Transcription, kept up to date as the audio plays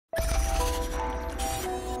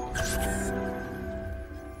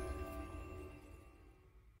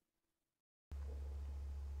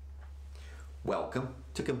Welcome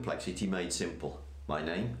to Complexity Made Simple. My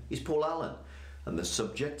name is Paul Allen, and the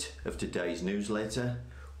subject of today's newsletter,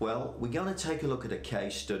 well, we're going to take a look at a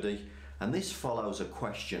case study, and this follows a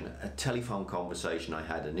question, a telephone conversation I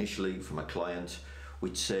had initially from a client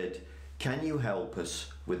which said, can you help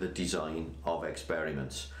us with the design of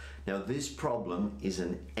experiments? Now this problem is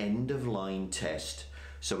an end-of-line test,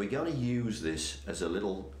 so we're going to use this as a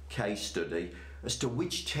little case study as to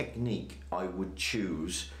which technique I would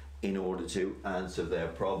choose in order to answer their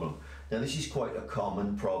problem. Now this is quite a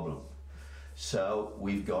common problem. So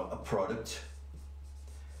we've got a product,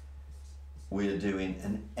 we're doing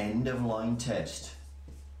an end-of-line test.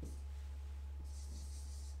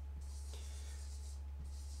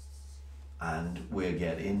 And we're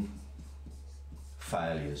getting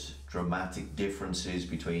failures, dramatic differences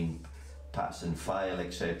between pass and fail,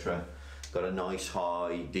 etc. Got a nice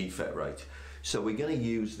high defect rate. So we're going to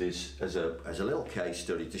use this as a little case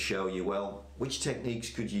study to show you, well, which techniques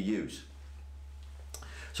could you use?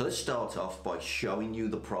 So let's start off by showing you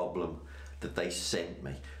the problem that they sent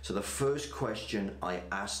me. So the first question I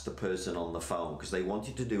asked the person on the phone, because they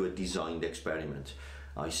wanted to do a designed experiment,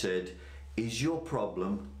 I said, is your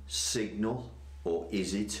problem signal or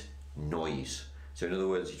is it noise? So in other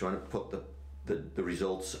words, you're trying to put the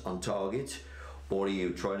results on target, or are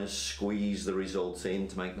you trying to squeeze the results in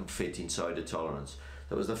to make them fit inside a tolerance?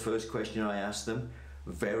 That was the first question I asked them.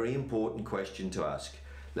 Very important question to ask.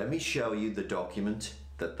 Let me show you the document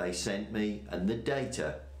that they sent me and the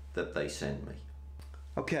data that they sent me.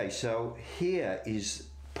 Okay, so here is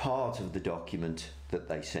part of the document that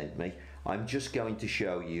they sent me. I'm just going to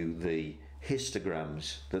show you the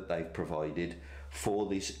histograms that they've provided for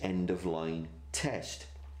this end-of-line test.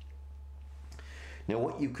 Now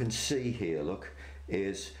what you can see here, look,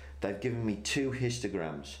 is they've given me two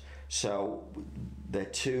histograms. So they're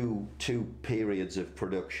two periods of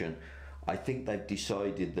production. I think they've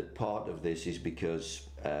decided that part of this is because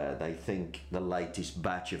they think the latest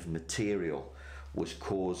batch of material was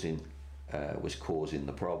causing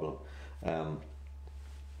the problem.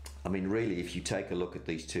 I mean, really, if you take a look at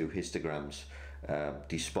these two histograms,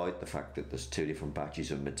 despite the fact that there's two different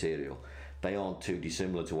batches of material, they aren't too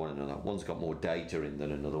dissimilar to one another. One's got more data in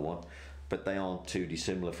than another one, but they aren't too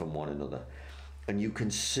dissimilar from one another. And you can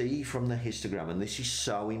see from the histogram, and this is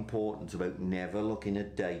so important about never looking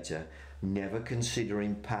at data, never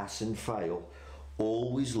considering pass and fail,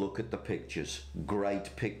 always look at the pictures.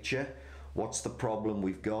 Great picture. What's the problem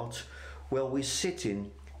we've got? Well, we're sitting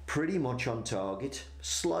pretty much on target,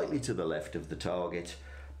 slightly to the left of the target,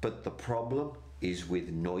 but the problem is with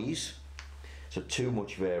noise. So too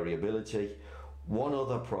much variability. One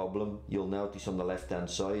other problem you'll notice on the left hand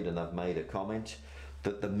side, and I've made a comment,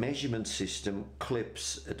 that the measurement system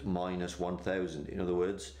clips at -1000. In other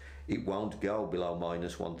words, it won't go below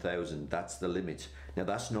 -1000. That's the limit. Now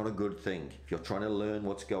that's not a good thing. If you're trying to learn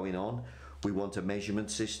what's going on, we want a measurement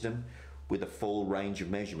system with a full range of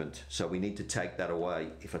measurement. So we need to take that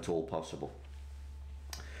away if at all possible.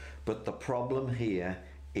 But the problem here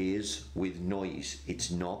is with noise. It's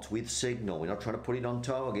not with signal. We're not trying to put it on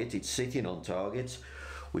target. It's sitting on target.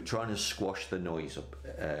 We're trying to squash the noise up,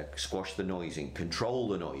 squash the noising, control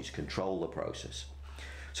the noise, control the process.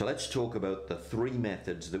 So let's talk about the three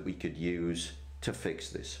methods that we could use to fix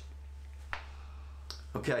this.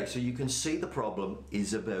 Okay, so you can see the problem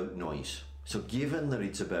is about noise. So given that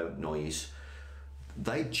it's about noise,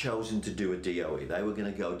 they'd chosen to do a DOE. They were going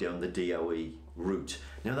to go down the DOE route.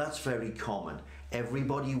 Now that's very common.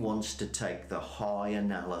 Everybody wants to take the high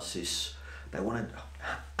analysis. They want to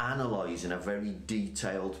analyze in a very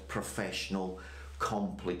detailed, professional,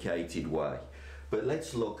 complicated way. But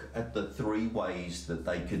let's look at the three ways that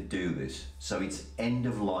they could do this. So it's end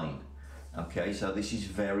of line. Okay, so this is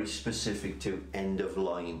very specific to end of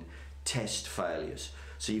line test failures.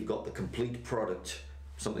 So you've got the complete product,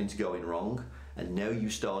 something's going wrong, and now you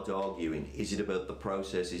start arguing, is it about the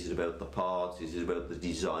process, is it about the parts, is it about the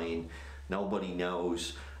design? Nobody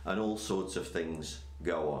knows, and all sorts of things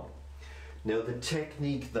go on. Now the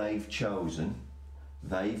technique they've chosen,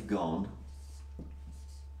 they've gone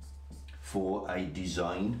for a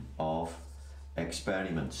design of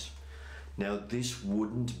experiments. Now this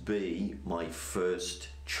wouldn't be my first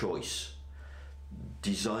choice.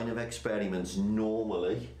 Design of experiments,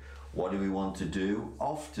 normally, what do we want to do?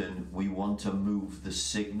 Often we want to move the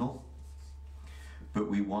signal, but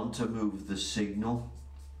we want to move the signal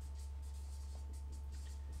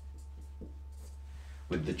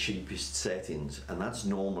with the cheapest settings, and that's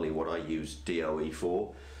normally what I use DOE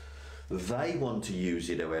for. They want to use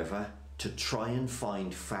it, however, to try and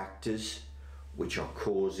find factors which are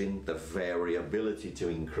causing the variability to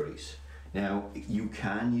increase. Now, you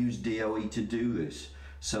can use DOE to do this.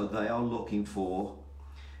 So they are looking for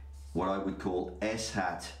what I would call S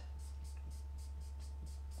hat.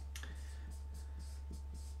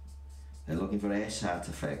 They're looking for S hat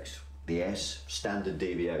effects. The S, standard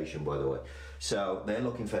deviation, by the way. So they're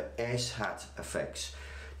looking for S hat effects.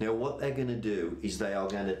 Now what they're going to do is they are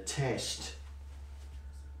going to test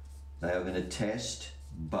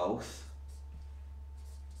both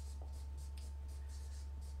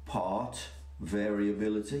part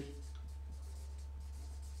variability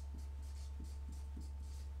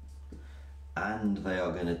and they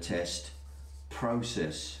are going to test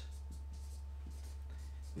process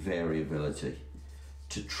variability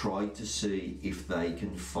to try to see if they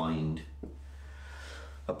can find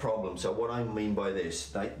a problem. So what I mean by this,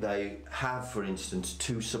 they have, for instance,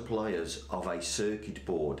 two suppliers of a circuit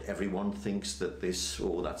board. Everyone thinks that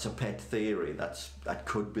that's a pet theory, that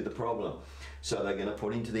could be the problem. So they're going to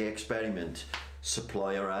put into the experiment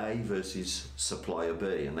supplier A versus supplier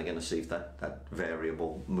B, and they're going to see if that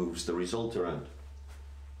variable moves the result around.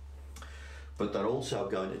 But they're also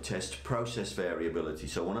going to test process variability.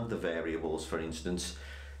 So one of the variables, for instance,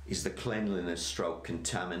 is the cleanliness stroke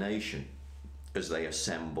contamination as they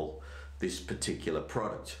assemble this particular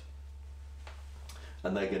product.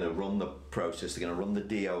 And they're going to run the process, they're going to run the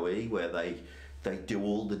DOE where they do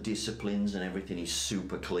all the disciplines and everything is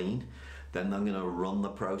super clean. Then they're going to run the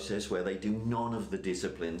process where they do none of the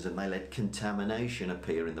disciplines and they let contamination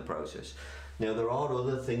appear in the process. Now there are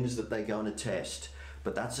other things that they're going to test,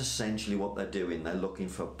 but that's essentially what they're doing. They're looking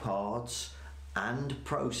for parts and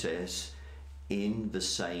process in the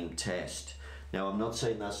same test. Now I'm not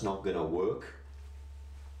saying that's not going to work,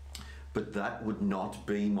 but that would not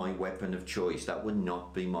be my weapon of choice. That would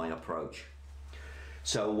not be my approach.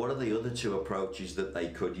 So what are the other two approaches that they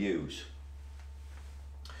could use?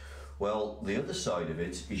 Well, the other side of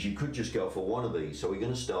it is you could just go for one of these. So we're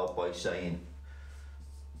going to start by saying,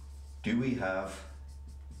 do we have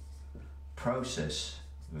process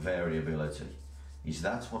variability? Is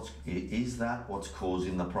that what's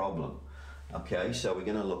causing the problem? Okay, so we're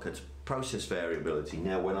going to look at process variability.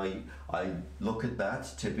 Now when I look at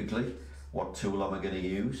that, typically, what tool am I going to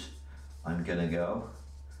use? I'm going to go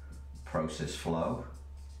process flow,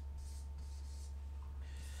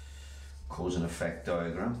 cause and effect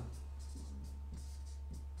diagram,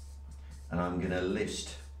 and I'm going to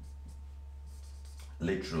list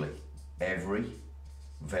literally every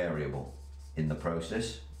variable in the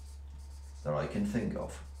process that I can think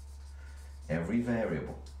of. Every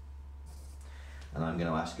variable. And I'm going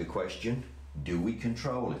to ask a question: do we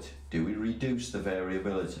control it? Do we reduce the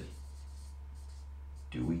variability?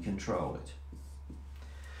 Do we control it?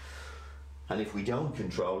 And if we don't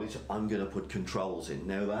control it, I'm going to put controls in.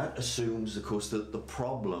 Now that assumes, of course, that the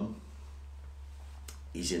problem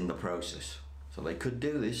is in the process. So they could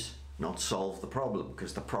do this, not solve the problem,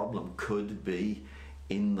 because the problem could be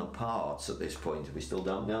in the parts at this point. We still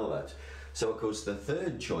don't know that. So of course the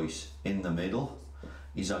third choice in the middle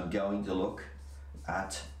is I'm going to look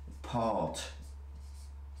at part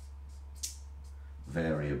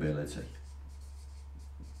variability.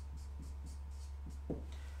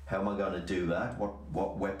 How am I going to do that?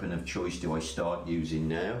 What weapon of choice do I start using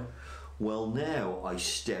now? Well, now I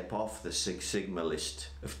step off the Six Sigma list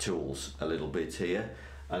of tools a little bit here,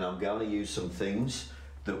 and I'm going to use some things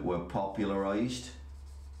that were popularized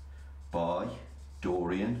by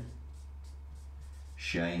Dorian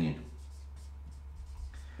Shainin.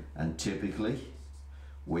 And typically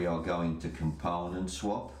we are going to component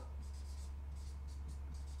swap,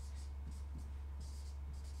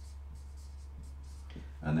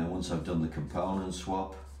 and then once I've done the component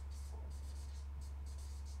swap,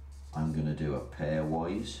 I'm going to do a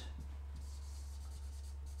pairwise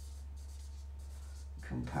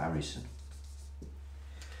comparison.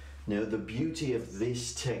 Now the beauty of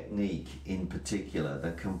this technique in particular,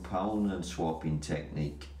 the component swapping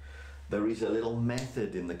technique, there is a little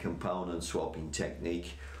method in the component swapping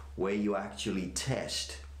technique where you actually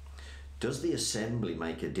test, does the assembly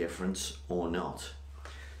make a difference or not?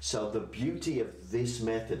 So the beauty of this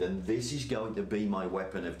method, and this is going to be my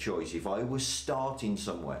weapon of choice, if I was starting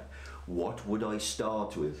somewhere, what would I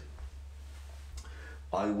start with?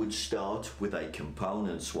 I would start with a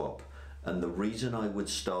component swap. And the reason I would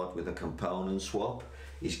start with a component swap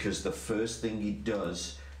is because the first thing it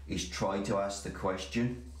does is try to ask the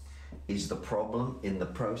question, is the problem in the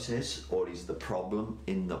process or is the problem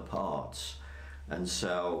in the parts? And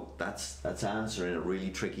so that's answering a really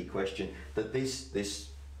tricky question that this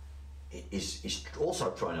is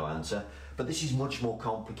also trying to answer, but But this is much more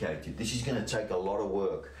complicated. This is going to take a lot of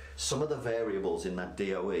work. Some of the variables in that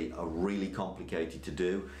DOE are really complicated to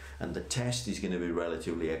do, and the test is going to be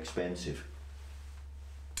relatively expensive.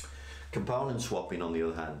 Component swapping, on the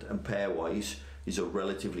other hand, and pairwise, is a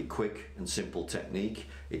relatively quick and simple technique.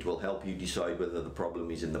 It will help you decide whether the problem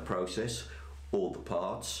is in the process or the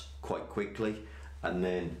parts quite quickly, and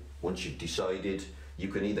then once you've decided, you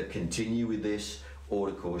can either continue with this, or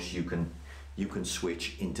of course you can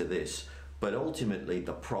switch into this. But ultimately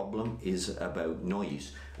the problem is about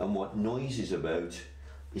noise, and what noise is about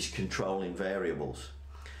is controlling variables.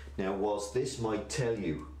 Now, whilst this might tell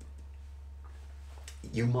you,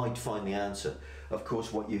 you might find the answer. Of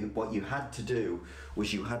course, what you had to do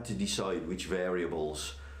was you had to decide which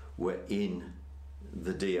variables were in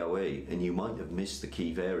the DOE, and you might have missed the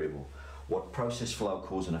key variable. What process flow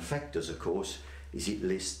cause and effect does, of course, is it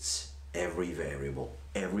lists every variable,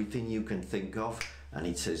 everything you can think of, and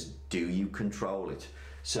it says, do you control it?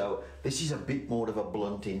 So this is a bit more of a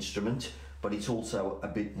blunt instrument, but it's also a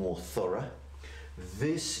bit more thorough.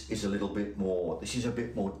 This is a little bit more, this is a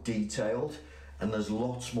bit more detailed, and there's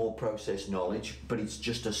lots more process knowledge, but it's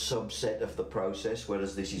just a subset of the process,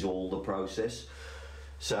 whereas this is all the process.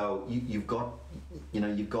 So you've got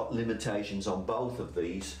limitations on both of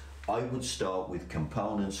these. I would start with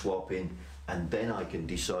component swapping, and then I can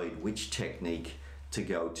decide which technique to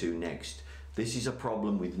go to next. This is a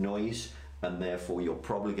problem with noise, and therefore you're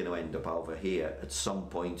probably going to end up over here at some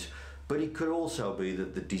point. But it could also be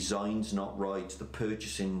that the design's not right, the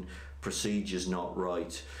purchasing procedure's not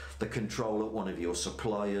right, the control at one of your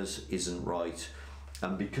suppliers isn't right,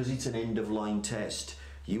 and because it's an end-of-line test,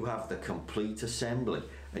 you have the complete assembly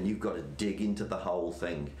and you've got to dig into the whole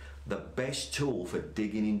thing. The best tool for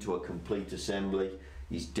digging into a complete assembly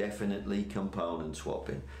is definitely component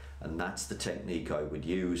swapping, and that's the technique I would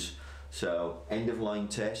use. So end-of-line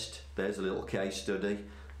test, there's a little case study,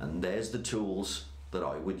 and there's the tools that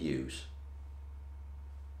I would use.